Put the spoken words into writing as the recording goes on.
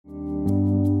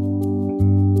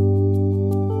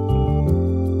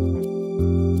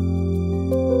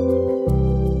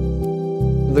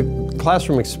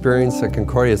Classroom experience at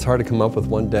Concordia, it's hard to come up with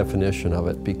one definition of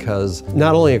it because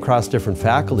not only across different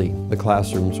faculty the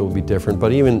classrooms will be different,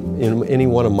 but even in any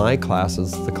one of my classes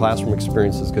the classroom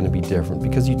experience is going to be different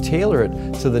because you tailor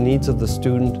it to the needs of the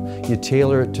student, you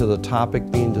tailor it to the topic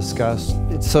being discussed.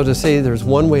 So to say there's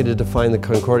one way to define the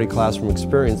Concordia classroom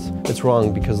experience, it's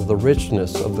wrong because of the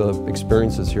richness of the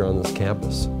experiences here on this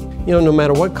campus. You know, no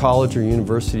matter what college or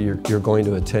university you're going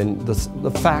to attend,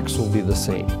 the facts will be the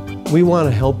same. We want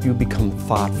to help you become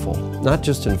thoughtful, not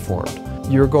just informed.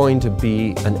 You're going to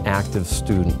be an active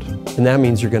student, and that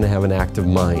means you're going to have an active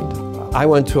mind. I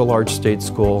went to a large state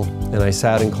school, and I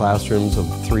sat in classrooms of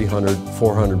 300,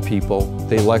 400 people.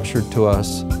 They lectured to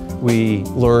us. We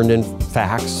learned in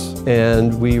facts,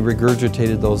 and we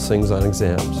regurgitated those things on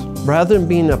exams. Rather than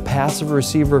being a passive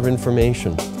receiver of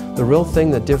information, the real thing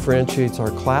that differentiates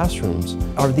our classrooms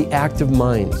are the active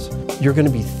minds. You're going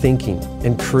to be thinking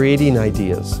and creating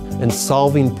ideas and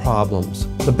solving problems.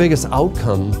 The biggest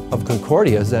outcome of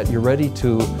Concordia is that you're ready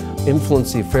to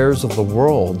influence the affairs of the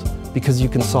world because you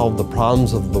can solve the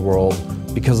problems of the world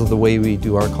because of the way we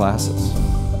do our classes.